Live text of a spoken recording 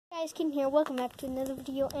Guys, Ken here. Welcome back to another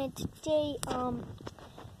video. And today,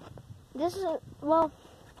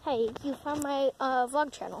 hey, you found my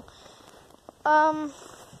vlog channel.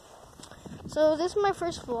 So this is my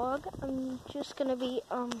first vlog. I'm just gonna be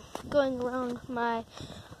going around my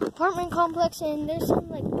apartment complex, and there's some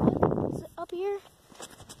like buildings up here.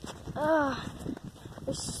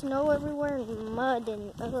 There's snow everywhere and mud,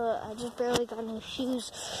 and I just barely got any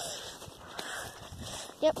shoes.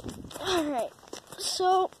 Yep. All right.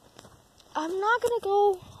 So I'm not gonna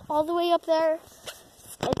go all the way up there.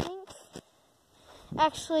 I think,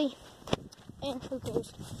 actually, and who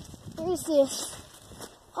cares? Here's this.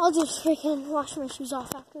 I'll just freaking wash my shoes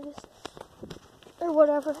off after this, or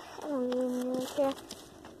whatever. I don't even really care.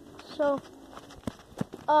 So,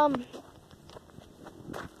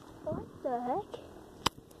 what the heck?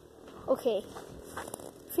 Okay,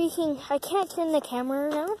 freaking, I can't turn the camera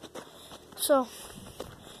around, so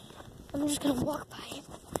I'm just gonna walk by it.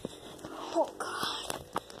 Oh god.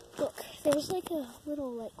 Look, there's like a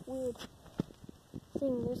little like weird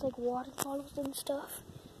thing. There's like water bottles and stuff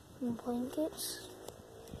and blankets.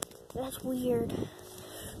 That's weird.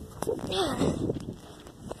 And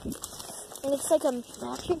it's like a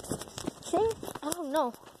magic thing? I don't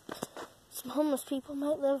know. Some homeless people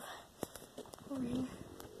might live over here.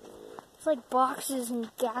 It's like boxes and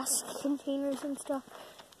gas containers and stuff.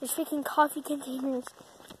 There's freaking coffee containers.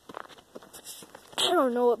 I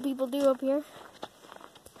don't know what people do up here.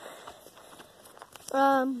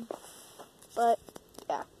 But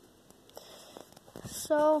yeah.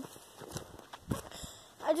 So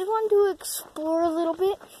I just wanted to explore a little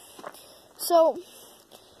bit. So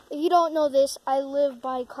if you don't know this, I live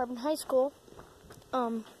by Carbon High School,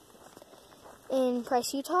 in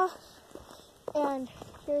Price, Utah, and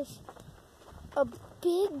there's a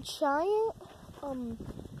big giant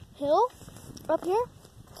hill up here,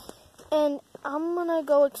 and I'm gonna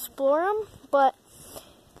go explore them, but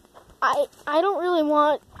I don't really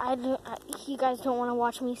want, you guys don't want to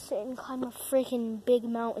watch me sit and climb a freaking big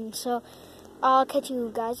mountain, so I'll catch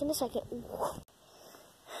you guys in a second.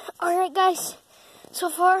 Alright guys, so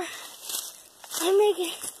far, I'm making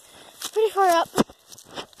it pretty far up.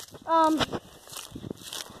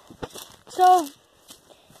 So,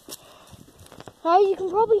 as you can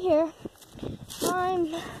probably hear,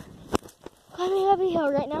 I'm climbing up a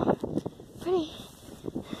hill right now. Pretty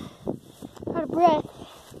out of breath.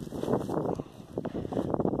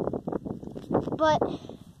 But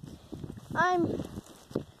I'm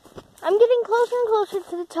getting closer and closer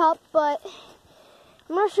to the top, but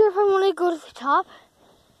I'm not sure if I want to go to the top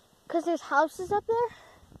because there's houses up there.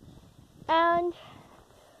 And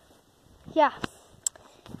yeah,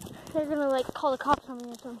 they're gonna like call the cops on me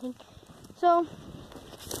or something. So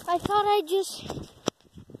I thought I'd just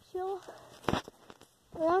chill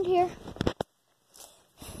around here.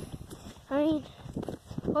 I mean,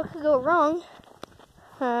 what could go wrong?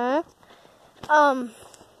 Huh?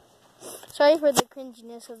 Sorry for the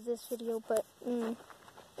cringiness of this video, but,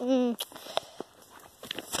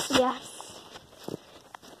 yeah.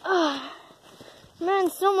 Man,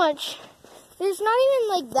 so much. There's not even,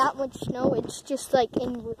 like, that much snow. It's just, like,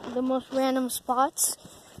 in the most random spots.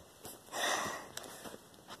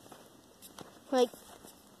 Like,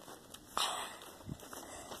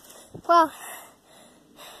 well,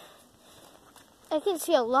 I can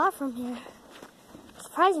see a lot from here,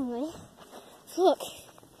 surprisingly. Look,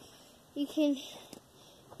 you can,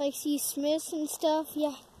 like, see Smiths and stuff,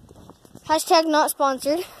 yeah. Hashtag not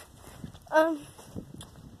sponsored.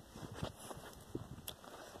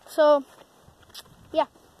 So, yeah.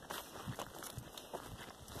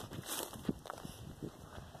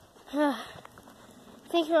 I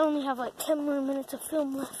think I only have, like, 10 more minutes of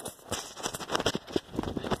film left.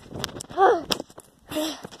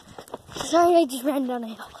 Sorry, I just ran down a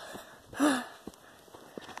hill.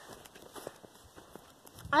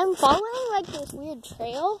 I'm following like this weird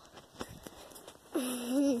trail.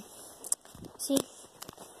 See,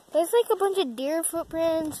 there's like a bunch of deer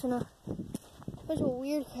footprints and a bunch of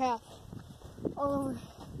weird crap all over.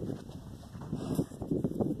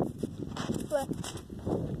 But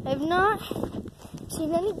I've not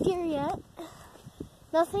seen any deer yet.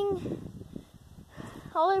 Nothing.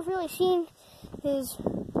 All I've really seen is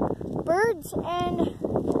birds, and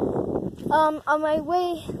on my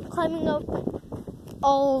way climbing up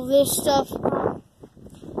all this stuff,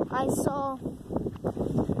 I saw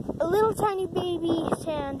a little tiny baby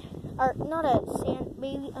sand, or not a sand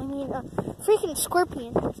baby, I mean a freaking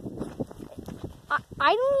scorpion. I didn't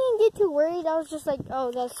even get too worried. I was just like, oh,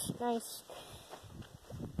 that's nice.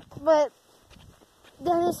 But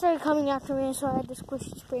then it started coming after me, so I had to squish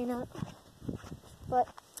its brain out. But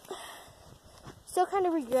still still kind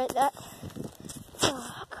of regret that.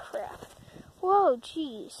 Oh, crap. Whoa,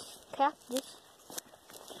 jeez. Cactus.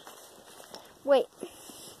 Wait.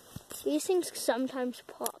 These things sometimes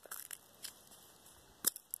pop.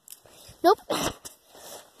 Nope.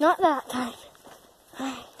 Not that time.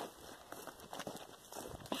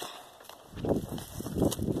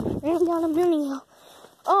 Ran down a mini hill.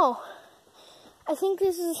 Oh. I think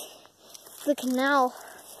this is the canal.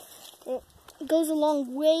 It goes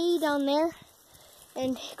along way down there.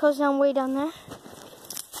 And it goes down way down there.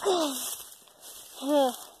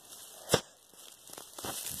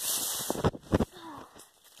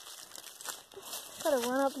 Gotta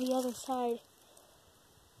run up the other side.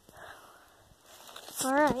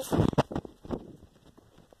 Alright.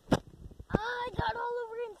 I got all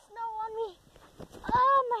over in snow on me.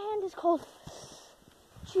 Ah, my hand is cold.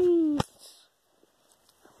 Jeez.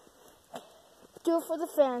 Do it for the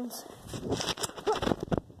fans.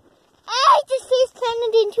 I just face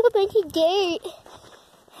planted into a bunch of dirt.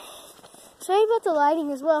 Sorry about the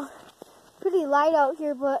lighting as well. Pretty light out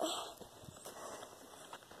here, but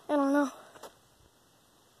I don't know.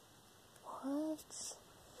 What?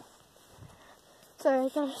 Sorry, I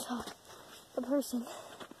thought I saw a person.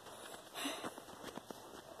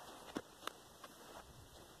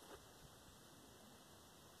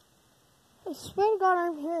 I swear to God,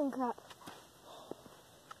 I'm hearing crap.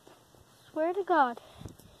 Swear to God.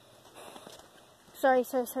 Sorry.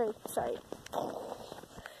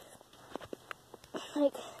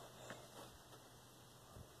 Like,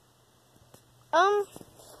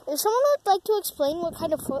 if someone would like to explain what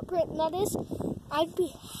kind of footprint that is, I'd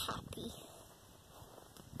be happy.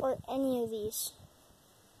 Or any of these.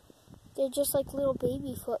 They're just like little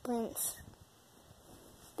baby footprints.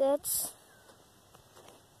 That's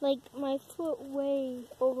like my foot way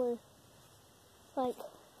over, like,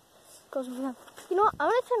 goes over them. You know what? I'm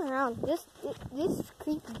gonna turn around. This is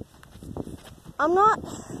creepy. I'm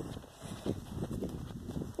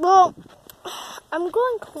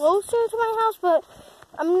going closer to my house, but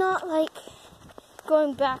I'm not like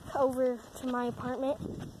going back over to my apartment.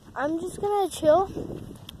 I'm just gonna chill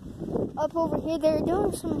up over here. They're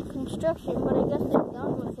doing some construction, but I guess they're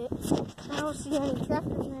done with it. I don't see any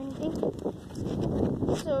tractors or anything.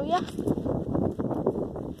 So yeah.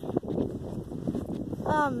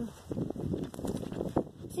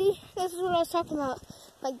 See, this is what I was talking about.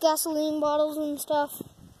 Like gasoline bottles and stuff.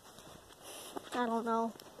 I don't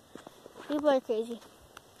know. People are crazy.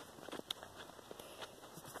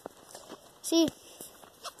 See,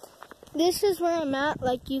 this is where I'm at.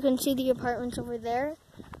 Like, you can see the apartments over there.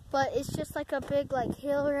 But it's just like a big, like,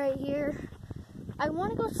 hill right here. I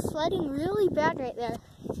want to go sledding really bad right there.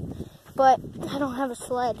 But I don't have a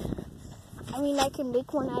sled. I mean, I can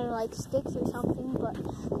make one out of, like, sticks or something, but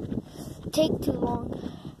it'd take too long.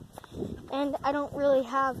 And I don't really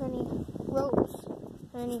have any ropes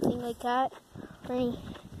or anything like that.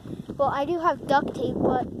 Well, I do have duct tape,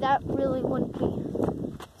 but that really wouldn't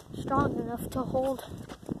be strong enough to hold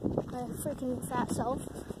my freaking fat self.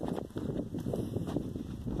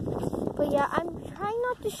 But yeah, I'm trying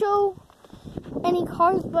not to show any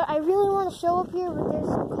cars, but I really want to show up here, but there's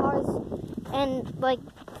some cars and like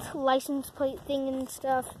license plate thing and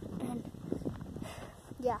stuff, and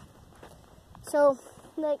yeah. So,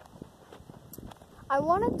 like, I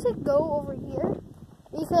wanted to go over here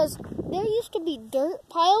because there used to be dirt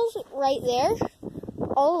piles right there,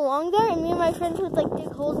 all along there, and me and my friends would like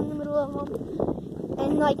dig holes in the middle of them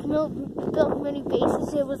and like build mini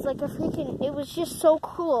bases. It was like it was just so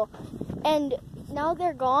cool. And now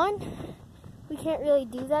they're gone. We can't really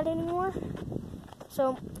do that anymore.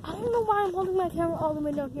 So I don't know why I'm holding my camera all the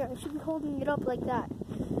way down here. I should be holding it up like that.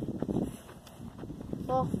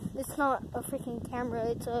 Well, it's not a freaking camera.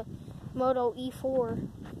 It's a Moto E4.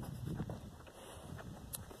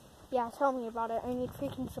 Yeah, tell me about it. I need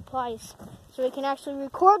freaking supplies so we can actually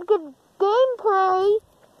record good gameplay.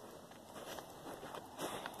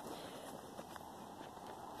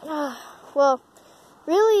 Well,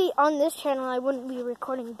 really, on this channel, I wouldn't be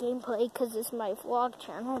recording gameplay because it's my vlog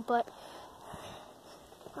channel, but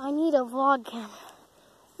I need a vlog camera.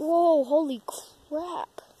 Whoa, holy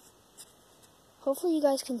crap. Hopefully you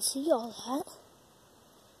guys can see all that.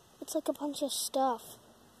 It's like a bunch of stuff.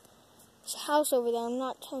 There's a house over there. I'm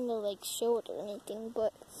not trying to like show it or anything,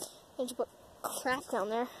 but there's a bunch of crap down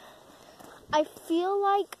there. I feel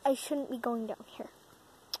like I shouldn't be going down here.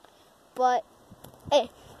 But, hey.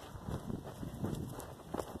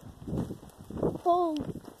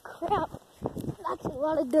 Holy crap. That's a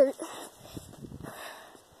lot of dirt.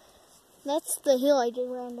 That's the hill I just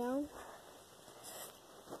ran down.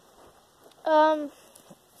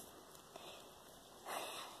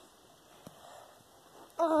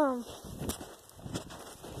 I'm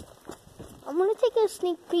gonna take a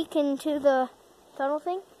sneak peek into the tunnel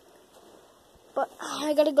thing, but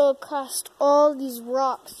I gotta go across all these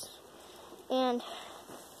rocks, and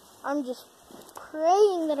I'm just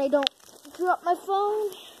praying that I don't drop my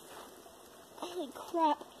phone. Holy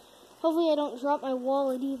crap. Hopefully I don't drop my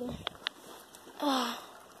wallet either.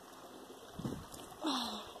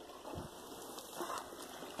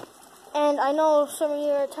 And I know some of you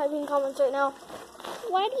are typing comments right now.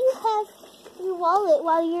 Why do you have your wallet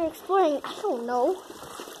while you're exploring? I don't know.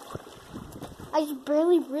 I just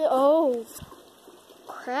barely oh,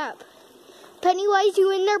 crap. Pennywise,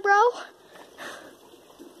 you in there, bro?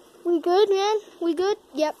 We good, man? We good?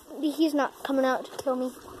 Yep, he's not coming out to kill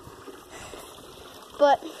me.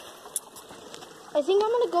 But I think I'm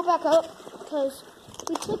going to go back up because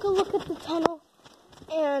we took a look at the tunnel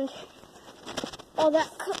and all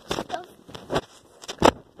that stuff.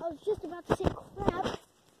 I was just about to say crap,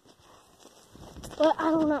 but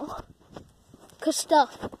I don't know. Cause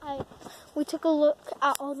stuff. We took a look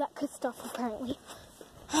at all that good stuff apparently.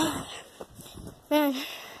 Man,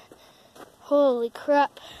 holy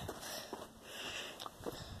crap.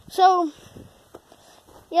 So,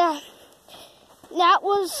 yeah, that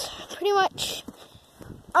was pretty much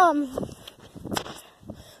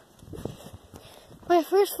my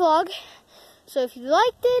first vlog. So if you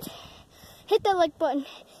liked it, hit that like button,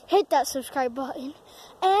 hit that subscribe button,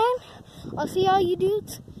 and I'll see all you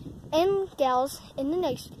dudes and gals in the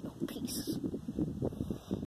next video. Peace.